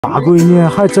大闺女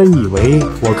还真以为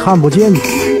我看不见你，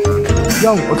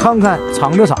让我看看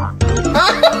藏着啥。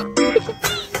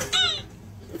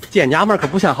这娘们可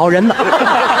不像好人呐。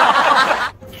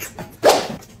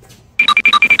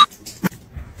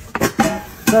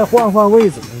再换换位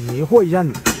置，迷惑一下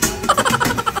你。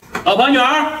老婆女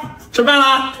儿，吃饭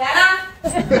了？来啦。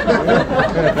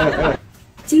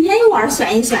今天有玩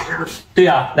选一选啊？对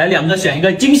呀，来2个选一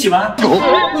个惊喜吧。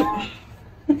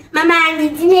妈妈，你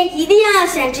今天一定要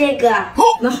选这个。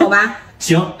那好吧。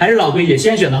行，还是老规矩，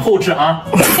先选的后吃啊。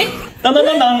当当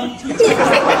当当。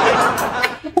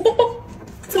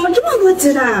怎么这么多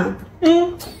鸡蛋？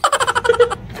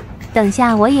等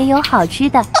下我也有好吃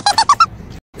的。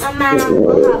妈妈，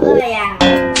我好饿呀。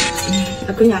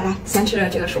闺女，来，先吃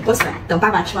这个手剥笋，等爸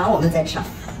爸吃完我们再吃。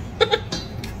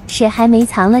谁还没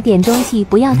藏了点东西？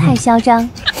不要太嚣张。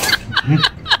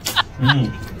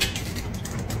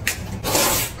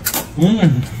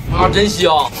啊，真香！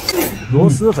螺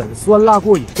蛳粉酸辣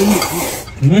过瘾，真有意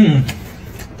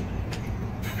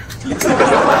思。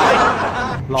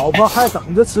老婆还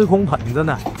等着吃空盆子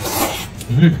呢。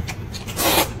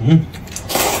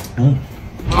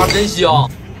啊，真香！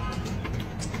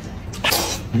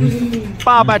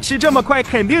爸爸吃这么快，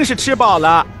肯定是吃饱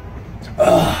了。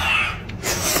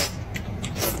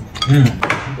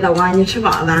老公，你吃饱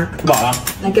了吧？吃饱了。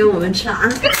那给我们吃啊！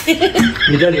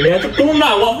你这里面公的，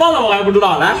我忘了我还不知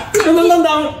道。来，当当当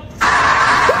当。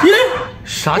咦，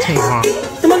啥情况？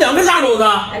怎么2个炸肘子？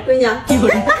来，闺女，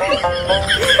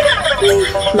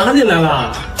哪里来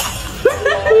了？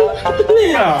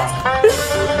对呀，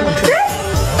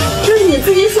这是你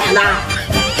自己选的。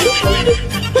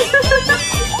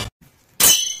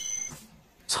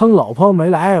趁老婆没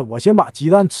来，我先把鸡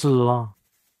蛋吃了，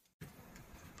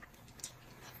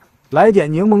来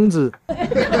点柠檬汁。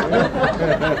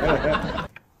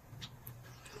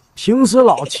平时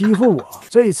老欺负我，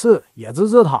这次也治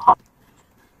治他。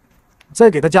再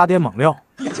给他加点猛料。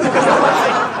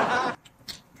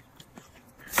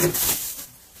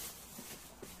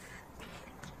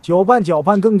搅拌搅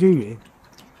拌更均匀。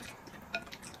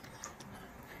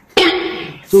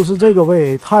就是这个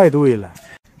味太对了。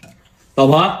老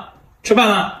婆，吃饭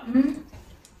了？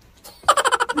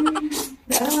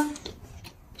来了。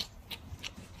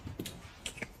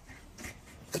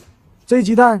这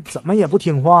鸡蛋怎么也不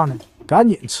听话呢？赶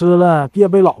紧吃了，别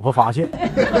被老婆发现。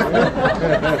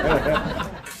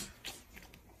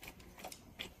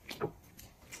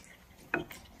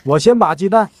我先把鸡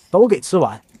蛋都给吃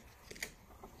完。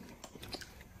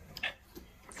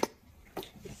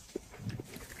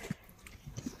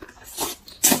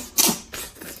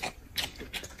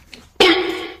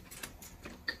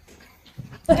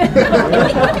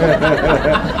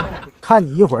看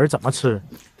你一会儿怎么吃。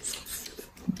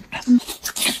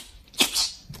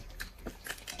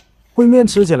烩面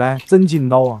吃起来真筋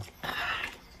道啊！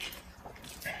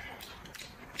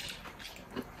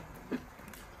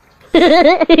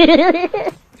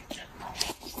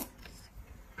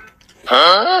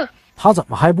他怎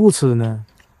么还不吃呢？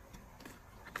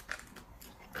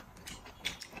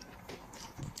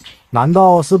难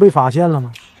道是被发现了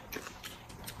吗？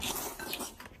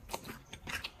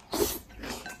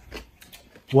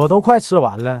我都快吃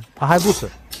完了，他还不吃。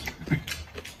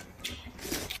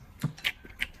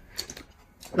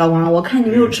老王，我看你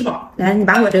没有吃饱，来，你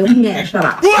把我这个烩面也吃了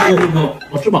吧。不，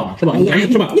我吃饱了，吃饱了，哎呀，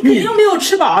吃饱。你肯定没有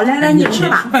吃饱，来来，你吃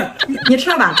吧，你吃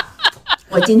了吧。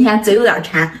我今天嘴有点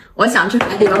馋，我想吃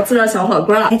海底捞自热小火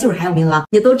锅了，哎，就是还有名额，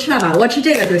你都吃了吧，我吃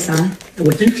这个就行了。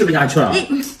我真吃不下去了。哎，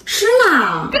吃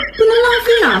了，不能浪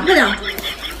费啊，快点。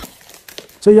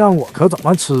这样我可怎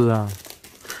么吃啊？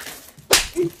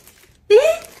哎，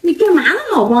你干嘛呢，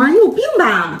老王？你有病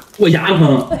吧？我牙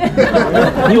疼，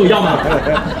你有药吗？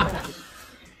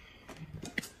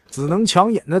只能强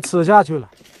忍着吃下去了。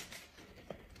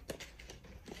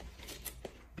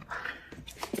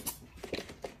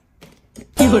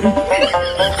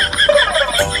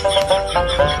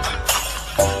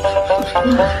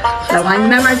老王，你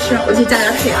慢慢吃，我去加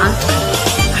点水啊。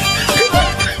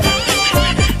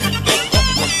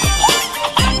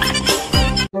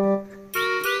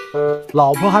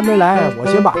老婆还没来，我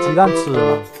先把鸡蛋吃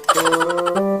了。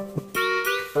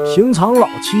平常老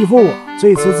欺负我，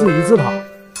这次自疑自他。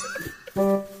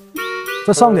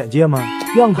再上点芥末，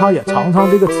让他也尝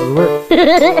尝这个滋味。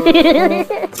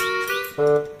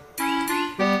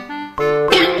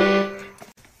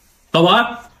老婆，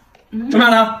吃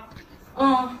饭了？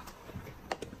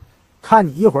看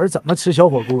你一会儿怎么吃小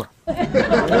火锅。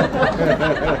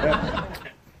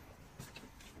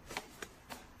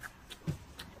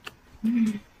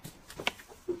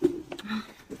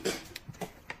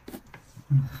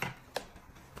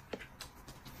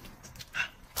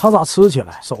他咋吃起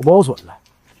来手包损了？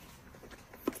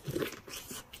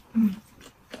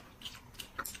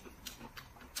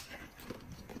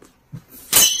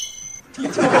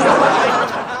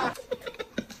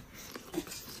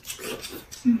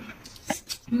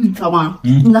老王，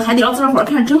你的海底捞自热火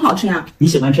看着真好吃呀！你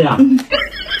喜欢吃呀？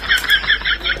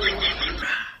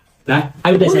来，还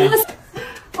有这些。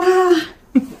哇！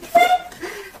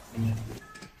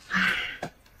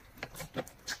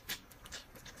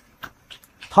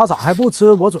他咋还不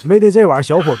吃我准备的这碗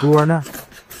小火锅呢？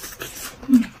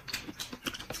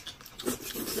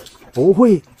不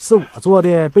会是我做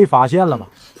的被发现了吧？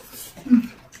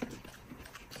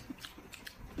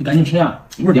你赶紧吃呀，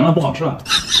一会儿凉了不好吃了。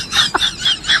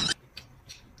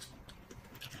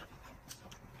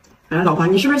哎，老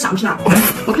黄，你是不是想吃啊？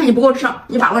我看你不够吃，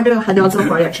你把我这个海底捞自热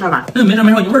火也吃了吧。没事，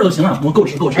一味儿都行了，我够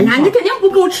吃够吃。哎呀，你肯定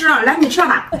不够吃，来你吃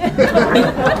吧，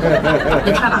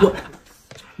你吃吧。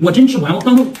我真吃不完，我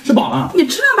刚都吃饱了。你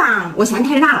吃吧，我嫌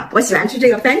太辣了，我喜欢吃这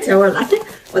个番茄味的，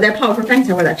我再泡出番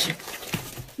茄味的吃。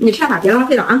你吃吧，别浪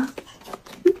费了啊。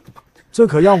这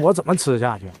可让我怎么吃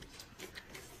下去？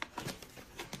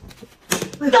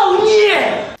造孽！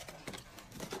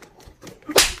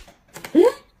哎，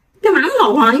干嘛呢，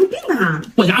老黄？有病吧？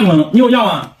我牙疼，你有药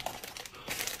啊？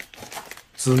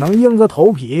只能硬着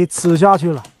头皮吃下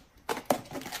去了。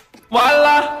完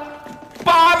了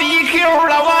，BBQ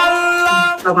了，完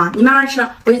了！老黄，你慢慢吃，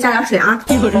回去加点水啊。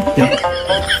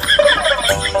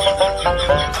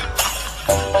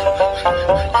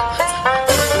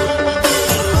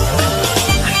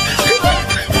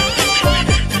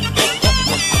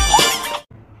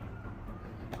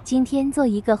今天做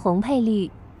一个红配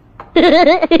绿。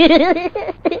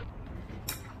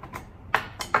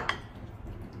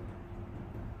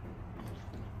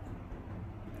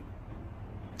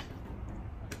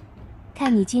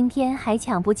看你今天还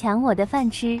抢不抢我的饭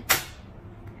吃？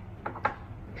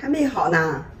还没好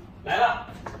呢。来了。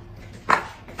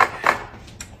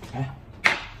哎，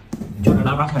就这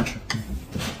2碗饭吃。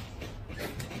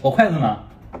我筷子呢？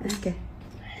来给。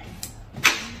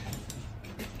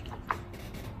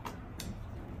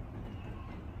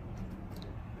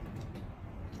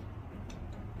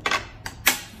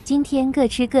今天各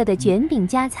吃各的卷饼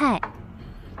加菜。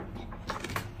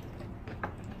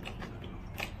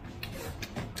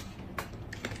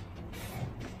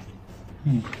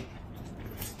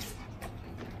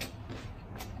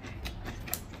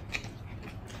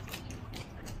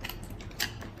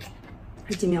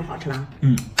这鸡饼好吃吧？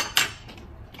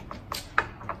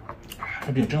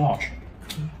这饼真好吃。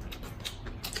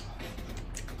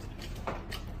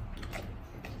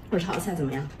我炒的菜怎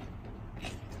么样？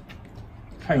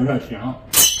还有点咸。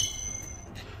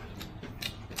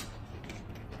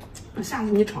下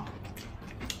次你炒。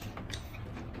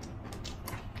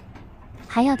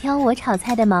还要挑我炒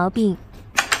菜的毛病。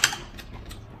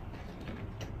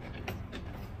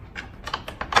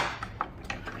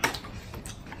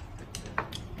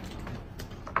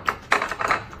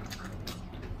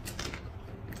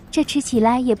这吃起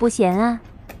来也不咸啊。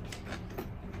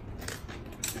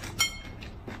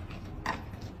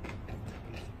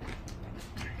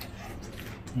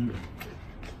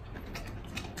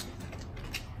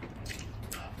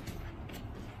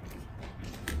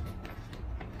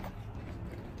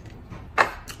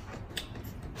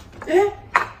哎，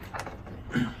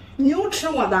你又吃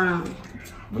我的？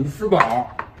没吃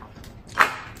饱。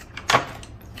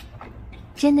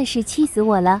真的是气死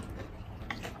我了。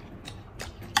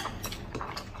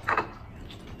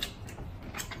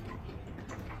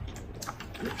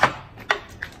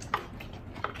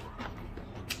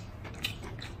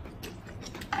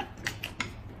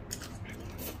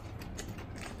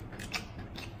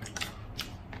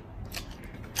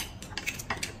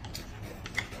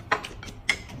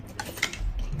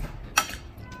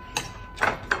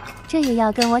这也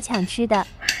要跟我抢吃的。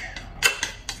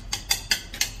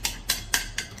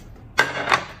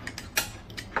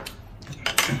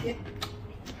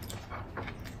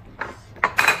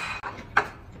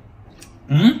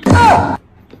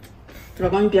老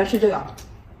公，你别吃这个。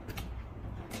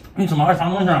你怎么还藏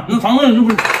东西啊？你藏东西是不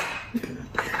是？你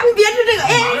别吃这个，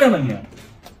哎！啥呀你？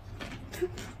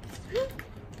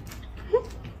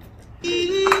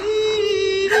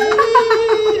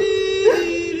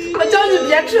我叫你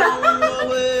别吃。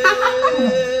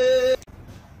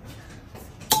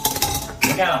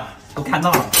别干了，都看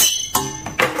到了。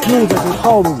又这就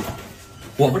套路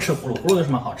我。我不吃葫芦，葫芦有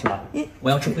什么好吃的？我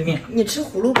要吃烩面。你吃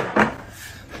葫芦。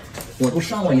我都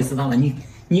上过一次当了，你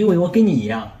以为我跟你一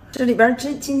样？这里边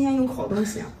今天有好东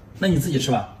西啊。那你自己吃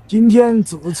吧。今天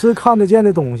只吃看得见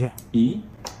的东西。咦，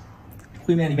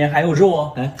烩面里面还有肉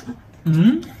哦。哎，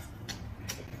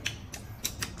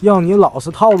让你老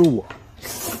是套路我。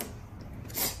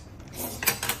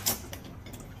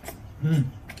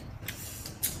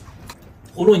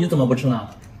葫芦你怎么不吃呢？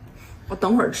我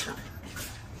等会儿吃。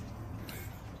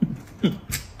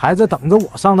还在等着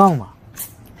我上当吗？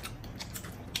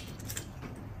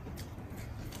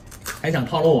还想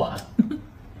套路我？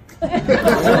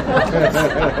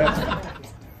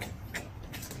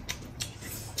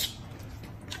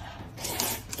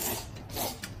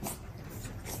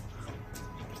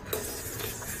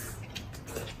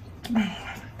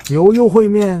牛肉烩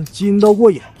面筋道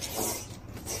过瘾。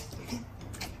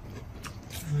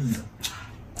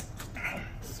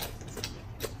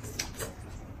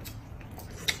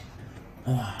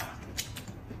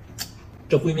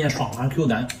这烩面爽滑 Q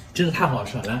弹，真是太好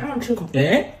吃了！来，让我吃口。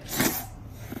哎，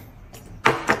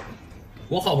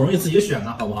我好不容易自己选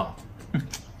的，好不好？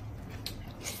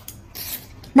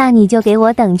那你就给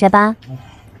我等着吧。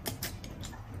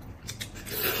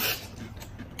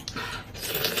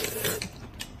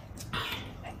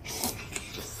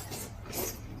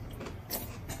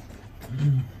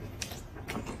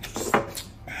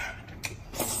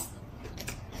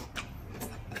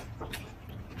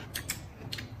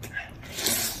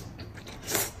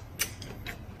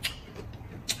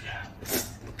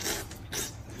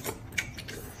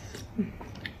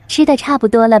吃的差不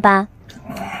多了吧？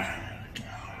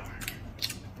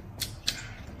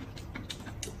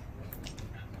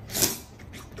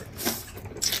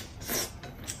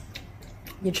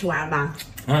你吃完吧？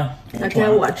啊，那该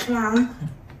我吃了啊！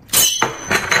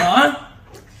啊！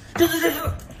这，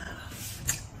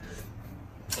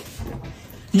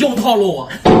又套路我！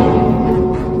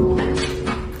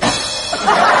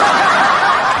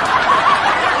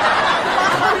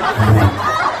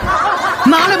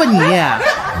拿来吧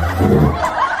你！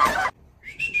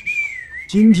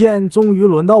今天终于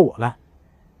轮到我了，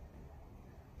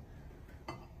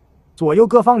左右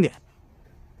各放点，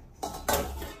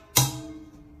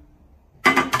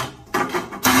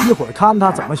一会儿看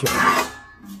他怎么选。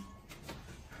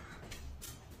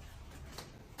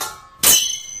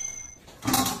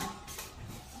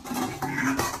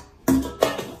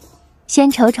先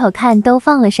瞅瞅看都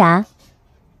放了啥。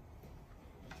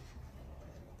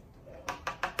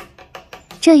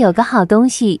这有个好东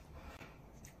西。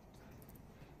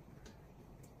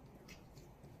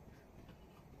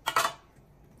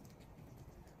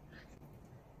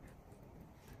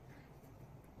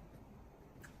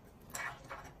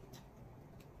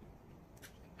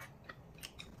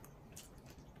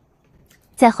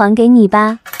再还给你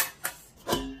吧。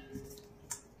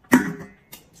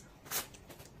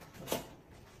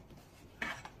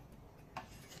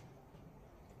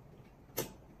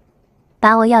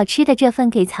把我要吃的这份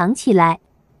给藏起来。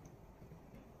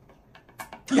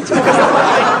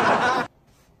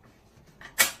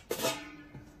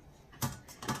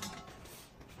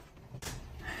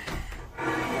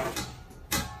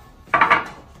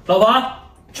老婆，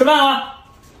吃饭了。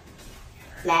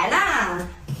来啦！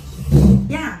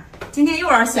呀，今天又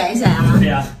让选一选啊？对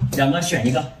呀，两个选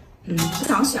一个。不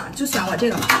想选，就选我这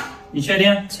个吧。你确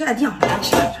定？确定，来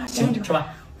吃，行，吃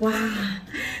吧。哇，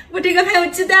我这个还有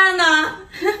鸡蛋呢。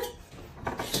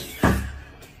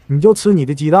你就吃你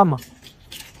的鸡蛋吗？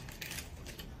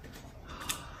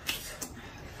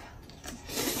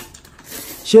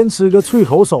先吃个脆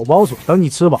口手包水，等你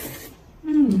吃饱。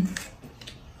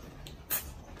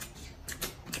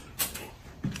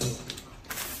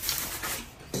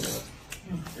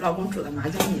老公煮的麻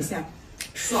酱米线，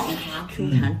爽滑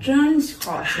Q 弹，真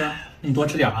好吃。你多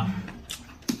吃点啊。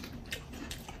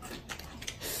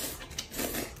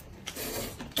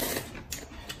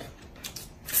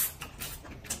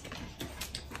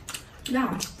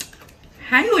呀，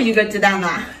还有一个鸡蛋呢。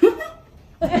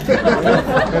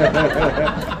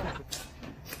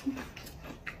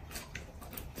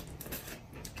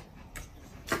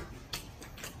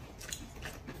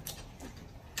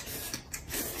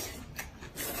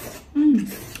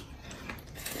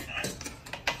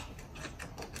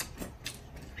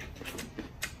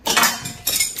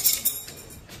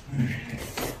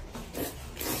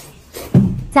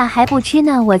咋还不吃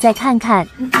呢？我再看看。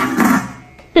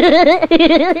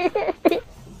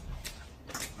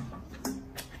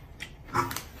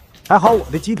还好我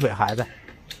的鸡腿还在。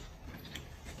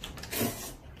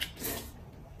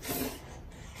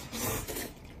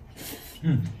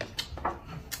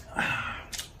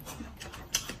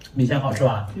米线好吃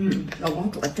吧？老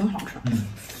公煮的真好吃。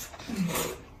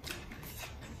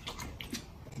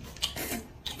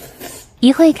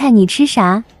一会看你吃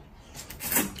啥。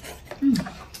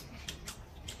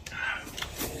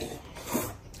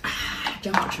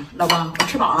真好吃，老公，我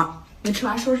吃饱了，你吃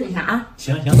完收拾一下啊。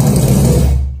行行。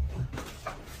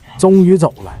终于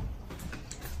走了。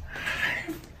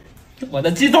我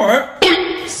的鸡腿儿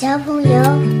小朋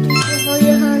友，你是否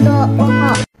有很多问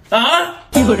号？啊！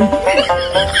有人。